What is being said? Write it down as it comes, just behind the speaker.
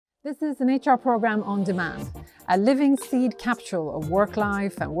This is an HR program on demand, a living seed capsule of work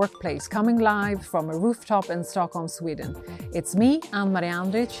life and workplace coming live from a rooftop in Stockholm, Sweden. It's me, Ann-Marie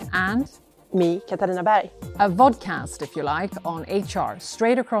Andrich, and me, Katarina Berg. A vodcast, if you like, on HR,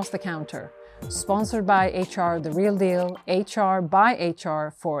 straight across the counter. Sponsored by HR The Real Deal, HR by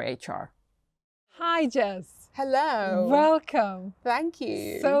HR for HR. Hi, Jess. Hello. Welcome. Thank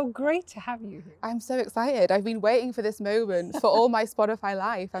you. So great to have you here. I'm so excited. I've been waiting for this moment for all my Spotify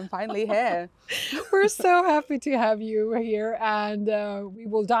life. I'm finally here. We're so happy to have you here, and we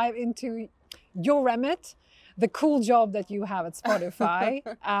will dive into your remit, the cool job that you have at Spotify,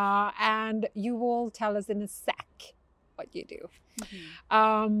 and you will tell us in a sec what you do.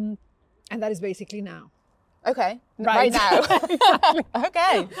 Mm-hmm. And that is basically now. Okay, right now.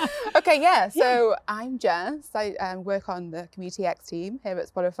 Okay, yeah. So I'm Jess. I work on the Community X team here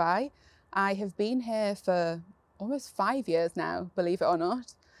at Spotify. I have been here for almost 5 years now, believe it or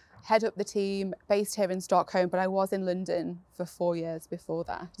not. Head up the team, based here in Stockholm, but I was in London for 4 years before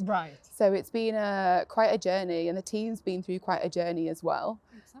that. Right. So it's been quite a journey, and the team's been through quite a journey as well.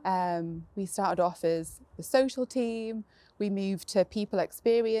 We started off as the social team. We moved to people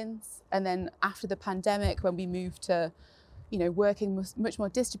experience, and then after the pandemic, when we moved to, working much more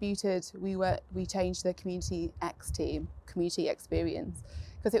distributed, we changed the Community X team, community experience,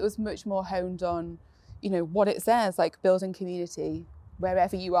 because it was much more honed on, what it says, like building community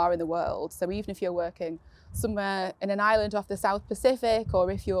wherever you are in the world. So even if you're working somewhere in an island off the South Pacific, or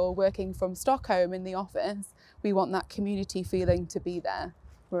if you're working from Stockholm in the office, we want that community feeling to be there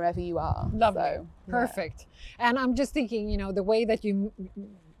wherever you are. Lovely. So, perfect. And I'm just thinking, the way that you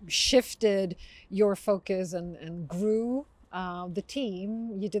shifted your focus and grew the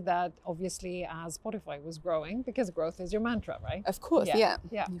team, you did that obviously as Spotify was growing, because growth is your mantra, right? Of course, yeah.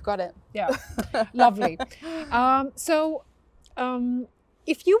 You've got it. Yeah, lovely. So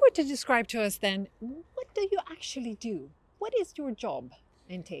if you were to describe to us then, what do you actually do? What is your job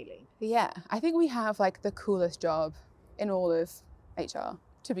entailing? Yeah, I think we have like the coolest job in all of HR.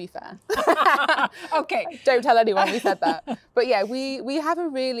 To be fair. Okay. Don't tell anyone we said that. But yeah, we have a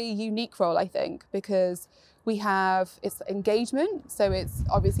really unique role, I think, because it's engagement. So it's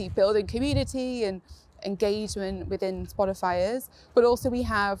obviously building community and engagement within Spotifyers, but also we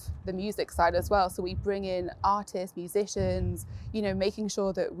have the music side as well. So we bring in artists, musicians, making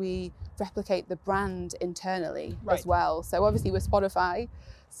sure that we replicate the brand internally as well. So obviously with Spotify,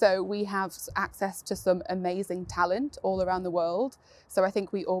 so we have access to some amazing talent all around the world. So I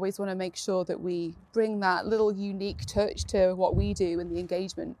think we always want to make sure that we bring that little unique touch to what we do in the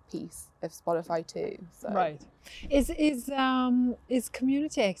engagement piece of Spotify too. So. Right. Is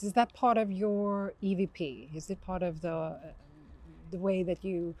Community X, is that part of your EVP? Is it part of the way that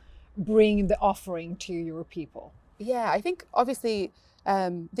you bring the offering to your people? Yeah, I think obviously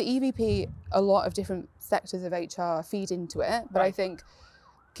the EVP, a lot of different sectors of HR feed into it, but I think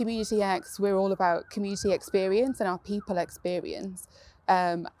Community X, we're all about community experience and our people experience.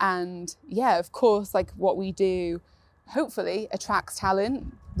 And yeah, of course, like what we do hopefully attracts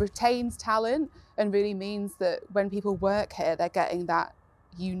talent, retains talent, and really means that when people work here, they're getting that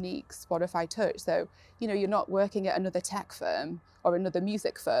unique Spotify touch. So, you're not working at another tech firm or another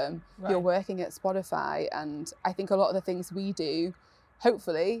music firm, you're working at Spotify. And I think a lot of the things we do,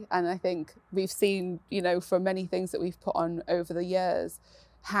 hopefully, and I think we've seen, from many things that we've put on over the years,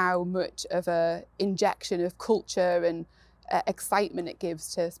 how much of a injection of culture and excitement it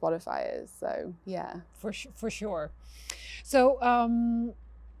gives to Spotifyers. So yeah, for sure. So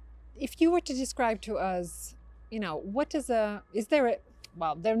if you were to describe to us, there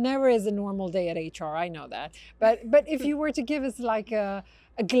never is a normal day at HR, I know that, but if you were to give us like a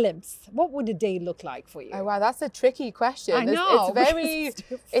glimpse, what would a day look like for you? Oh wow, that's a tricky question. I know.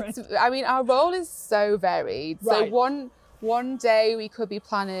 Our role is so varied. Right. So one day we could be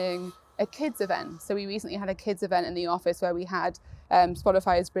planning a kids event. So we recently had a kids event in the office where we had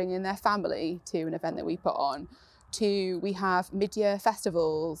Spotifyers bring in their family to an event that we put on. We have mid-year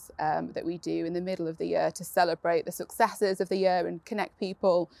festivals that we do in the middle of the year to celebrate the successes of the year and connect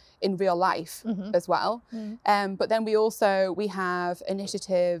people in real life as well. Mm-hmm. But then we have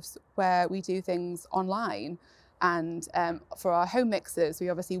initiatives where we do things online. And for our home mixers, we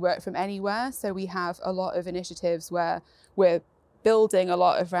obviously work from anywhere. So we have a lot of initiatives where we're building a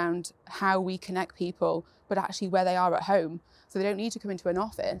lot around how we connect people, but actually where they are at home. So they don't need to come into an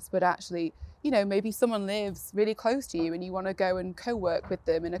office, but actually, maybe someone lives really close to you and you want to go and co-work with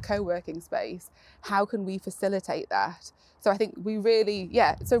them in a co-working space. How can we facilitate that? So I think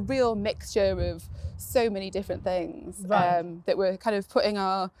it's a real mixture of so many different things that we're kind of putting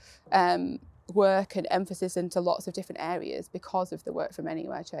our work and emphasis into lots of different areas because of the work from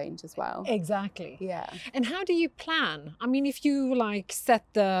anywhere change as well. Exactly. Yeah. And how do you plan? I mean, if you like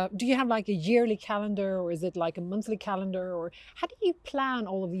do you have like a yearly calendar, or is it like a monthly calendar, or how do you plan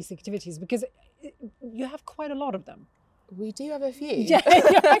all of these activities? Because you have quite a lot of them. We do have a few. Yeah,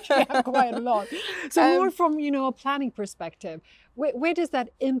 you actually have quite a lot. So more from, a planning perspective, where does that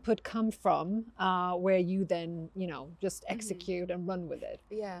input come from, where you then, just execute and run with it?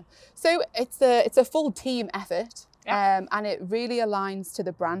 Yeah. So it's a full team effort. Yeah. And it really aligns to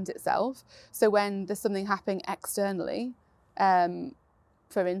the brand itself. So when there's something happening externally,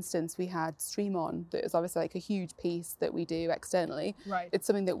 for instance, we had Stream On, that was obviously like a huge piece that we do externally. Right. It's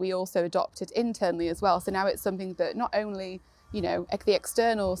something that we also adopted internally as well. So now it's something that not only, the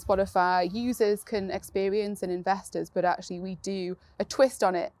external Spotify users can experience and investors, but actually we do a twist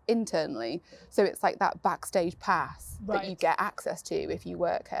on it internally. So it's like that backstage pass that you get access to if you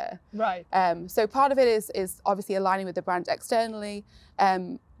work here. Right. So part of it is obviously aligning with the brand externally.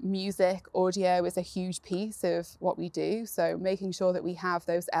 Music, audio is a huge piece of what we do. So making sure that we have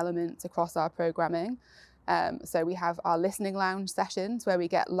those elements across our programming. So we have our listening lounge sessions where we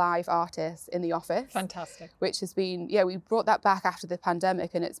get live artists in the office. Fantastic. Which has been, we brought that back after the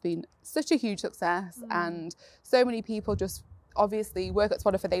pandemic, and it's been such a huge success. And so many people just obviously work at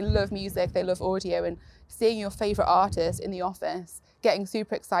Spotify. They love music, they love audio, and seeing your favorite artist in the office, getting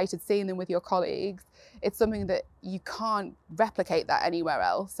super excited, seeing them with your colleagues, it's something that you can't replicate that anywhere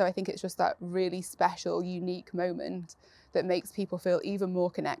else. So I think it's just that really special, unique moment that makes people feel even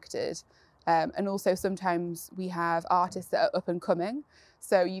more connected. And also sometimes we have artists that are up and coming.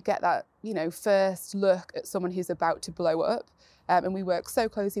 So you get that, first look at someone who's about to blow up. And we work so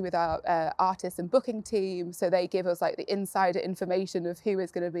closely with our artists and booking team. So they give us like the insider information of who is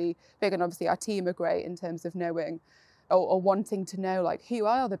going to be big. And obviously our team are great in terms of knowing or wanting to know like who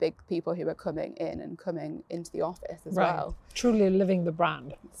are the big people who are coming in and coming into the office as well. Truly living the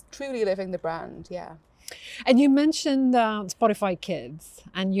brand. It's truly living the brand, yeah. And you mentioned Spotify Kids,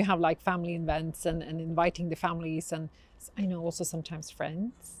 and you have like family events and inviting the families, and I know also sometimes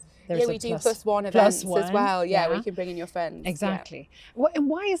friends. We do plus one events as well. Yeah, we can bring in your friends. Exactly. Yeah. And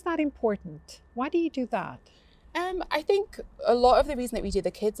why is that important? Why do you do that? I think a lot of the reason that we do the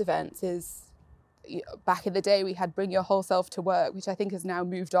kids events is back in the day we had bring your whole self to work, which I think has now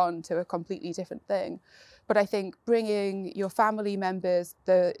moved on to a completely different thing. But I think bringing your family members,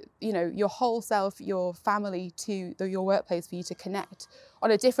 your whole self, your family to your workplace for you to connect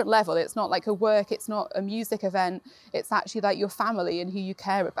on a different level. It's not like a work, it's not a music event. It's actually like your family and who you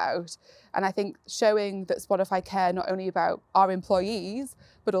care about. And I think showing that Spotify care not only about our employees,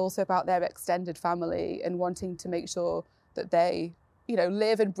 but also about their extended family, and wanting to make sure that they,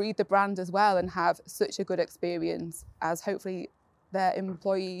 live and breathe the brand as well and have such a good experience as hopefully their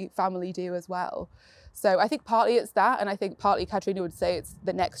employee family do as well. So I think partly it's that, and I think partly Katrina would say it's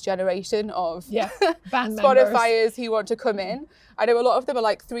the next generation of Spotifyers who want to come in. I know a lot of them are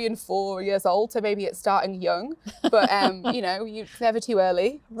like 3 and 4 years old, so maybe it's starting young, but it's never too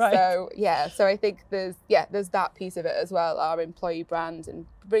early. Right. So I think there's that piece of it as well, our employee brand and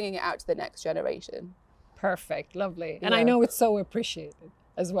bringing it out to the next generation. Perfect, lovely. And I know it's so appreciated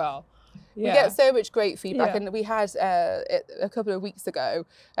as well. Yeah. We get so much great feedback, and we had it a couple of weeks ago,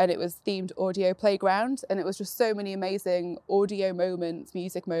 and it was themed Audio Playground, and it was just so many amazing audio moments,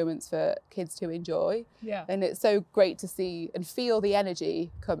 music moments for kids to enjoy. Yeah. And it's so great to see and feel the energy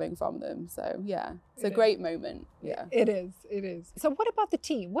coming from them. So it's a great moment. Yeah. It is. So what about the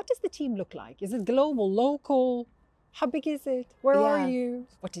team? What does the team look like? Is it global, local? How big is it? Where are you?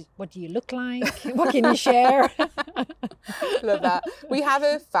 What do you look like? What can you share? Love that. We have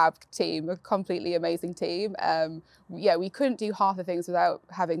a fab team, a completely amazing team. We couldn't do half the things without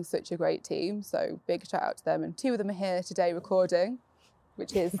having such a great team. So big shout out to them. And 2 of them are here today recording,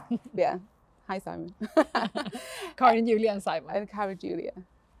 which is, Hi, Simon. Karen, Julia and Simon. And Karen, Julia.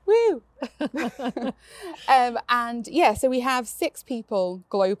 Woo! So we have 6 people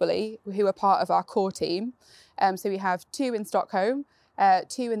globally who are part of our core team. So we have 2 in Stockholm,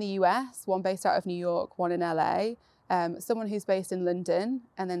 2 in the US, 1 based out of New York, 1 in LA, someone who's based in London,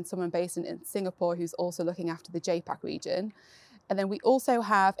 and then someone based in Singapore who's also looking after the JPAC region. And then we also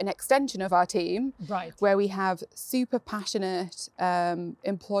have an extension of our team, where we have super passionate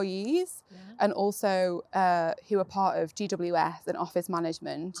employees, and also who are part of GWS and office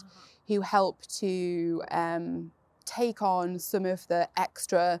management, who help to take on some of the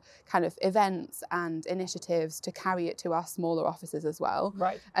extra kind of events and initiatives to carry it to our smaller offices as well.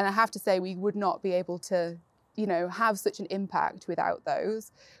 Right. And I have to say, we would not be able to have such an impact without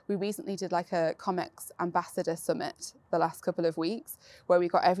those. We recently did like a Comex Ambassador Summit the last couple of weeks, where we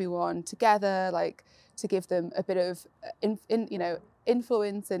got everyone together, like to give them a bit of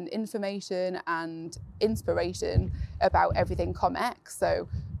influence and information and inspiration about everything Comex. So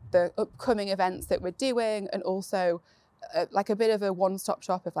the upcoming events that we're doing, and also like a bit of a one-stop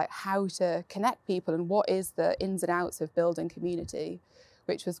shop of like how to connect people and what is the ins and outs of building community,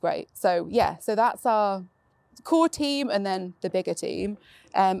 which was great. So yeah, so that's our core team and then the bigger team.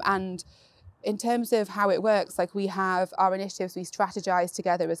 And in terms of how it works, like we have our initiatives, we strategize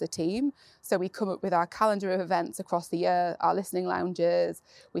together as a team. So we come up with our calendar of events across the year, our listening lounges,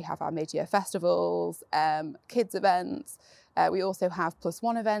 we have our mid-year festivals, kids events. We also have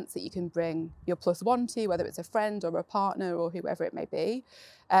 +1 events that you can bring your +1 to, whether it's a friend or a partner or whoever it may be.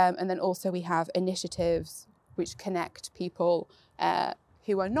 And then also we have initiatives which connect people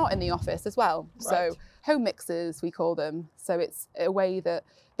who are not in the office as well. Right. So home mixers, we call them. So it's a way that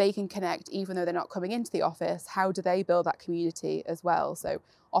they can connect even though they're not coming into the office. How do they build that community as well? So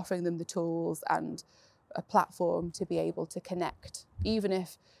offering them the tools and a platform to be able to connect, even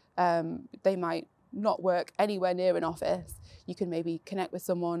if they might not work anywhere near an office. You can maybe connect with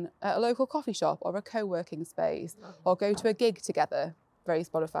someone at a local coffee shop or a co-working space, or go to a gig together. Very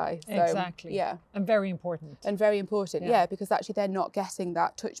Spotify. So, exactly. Yeah. And very important. Yeah, because actually they're not getting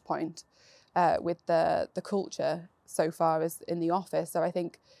that touch point with the culture so far as in the office. So I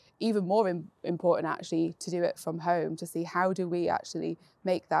think even more important actually to do it from home, to see how do we actually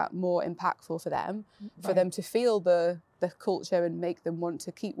make that more impactful for them, for them to feel the culture and make them want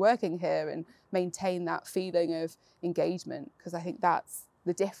to keep working here and maintain that feeling of engagement. Because I think that's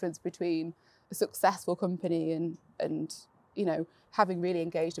the difference between a successful company and having really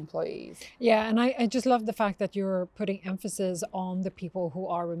engaged employees. Yeah, and I just love the fact that you're putting emphasis on the people who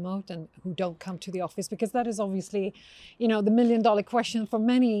are remote and who don't come to the office, because that is obviously, the $1 million question for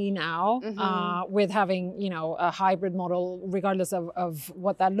many now, with having, a hybrid model, regardless of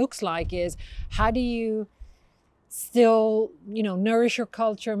what that looks like, is how do you still, nourish your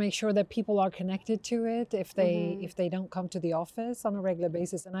culture, make sure that people are connected to it if they don't come to the office on a regular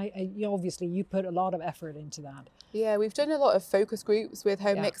basis. And obviously you put a lot of effort into that. Yeah, we've done a lot of focus groups with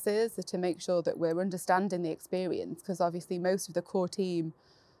home mixers to make sure that we're understanding the experience, because obviously most of the core team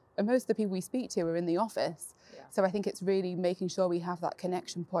and most of the people we speak to are in the office. Yeah. So I think it's really making sure we have that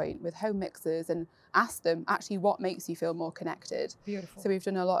connection point with home mixers and ask them actually what makes you feel more connected. Beautiful. So we've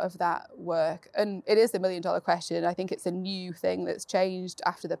done a lot of that work, and it is the $1 million question. I think it's a new thing that's changed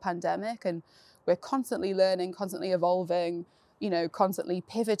after the pandemic, and we're constantly learning, constantly evolving, constantly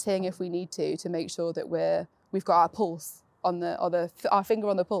pivoting if we need to make sure that we've got our pulse on our finger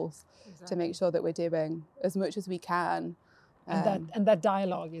on the pulse. Exactly. To make sure that we're doing as much as we can. And that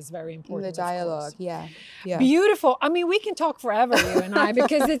dialogue is very important. The dialogue, yeah. Beautiful. I mean, we can talk forever, you and I,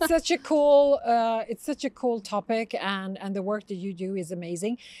 because it's such a cool topic, and the work that you do is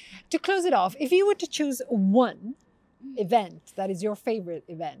amazing. To close it off, if you were to choose one event that is your favorite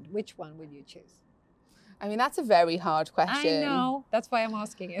event, which one would you choose? I mean, that's a very hard question. I know. That's why I'm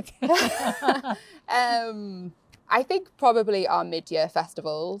asking it. I think probably our mid-year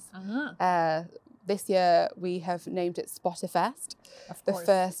festivals. This year we have named it Spotifest. Of course.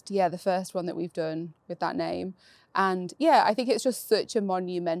 The first one that we've done with that name. And yeah, I think it's just such a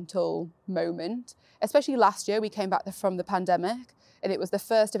monumental moment. Especially last year, we came back from the pandemic, and it was the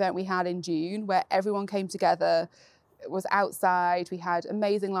first event we had in June where everyone came together. It was outside. We had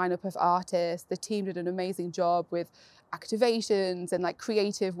amazing lineup of artists. The team did an amazing job with activations and like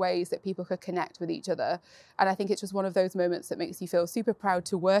creative ways that people could connect with each other. And I think it's just one of those moments that makes you feel super proud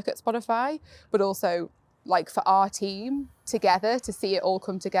to work at Spotify, but also like for our team together to see it all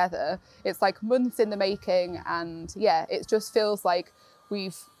come together. It's like months in the making, and yeah, it just feels like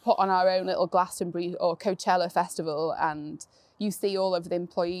we've put on our own little Glastonbury or Coachella festival, and you see all of the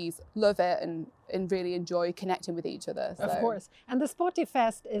employees love it and really enjoy connecting with each other. So. Of course. And the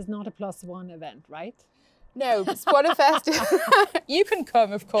Spotifest is not a +1 event, right? No, Spotifest, you can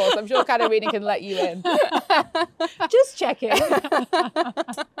come, of course. I'm sure Katarina can let you in. Just checking.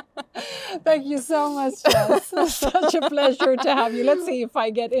 Thank you so much, Jess. Such a pleasure to have you. Let's see if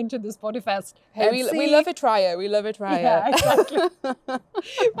I get into the Spotifest. Hey, we love a trier. Yeah, exactly.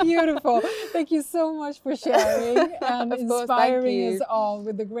 Beautiful. Thank you so much for sharing and inspiring us all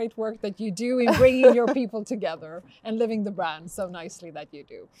with the great work that you do in bringing your people together and living the brand so nicely that you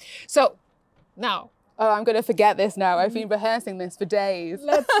do. So now, oh, I'm going to forget this now. I've been rehearsing this for days.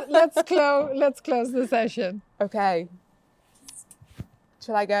 Let's close the session. Okay.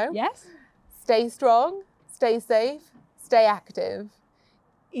 Shall I go? Yes. Stay strong, stay safe, stay active.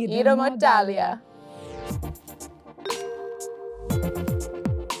 Idemo Dalia.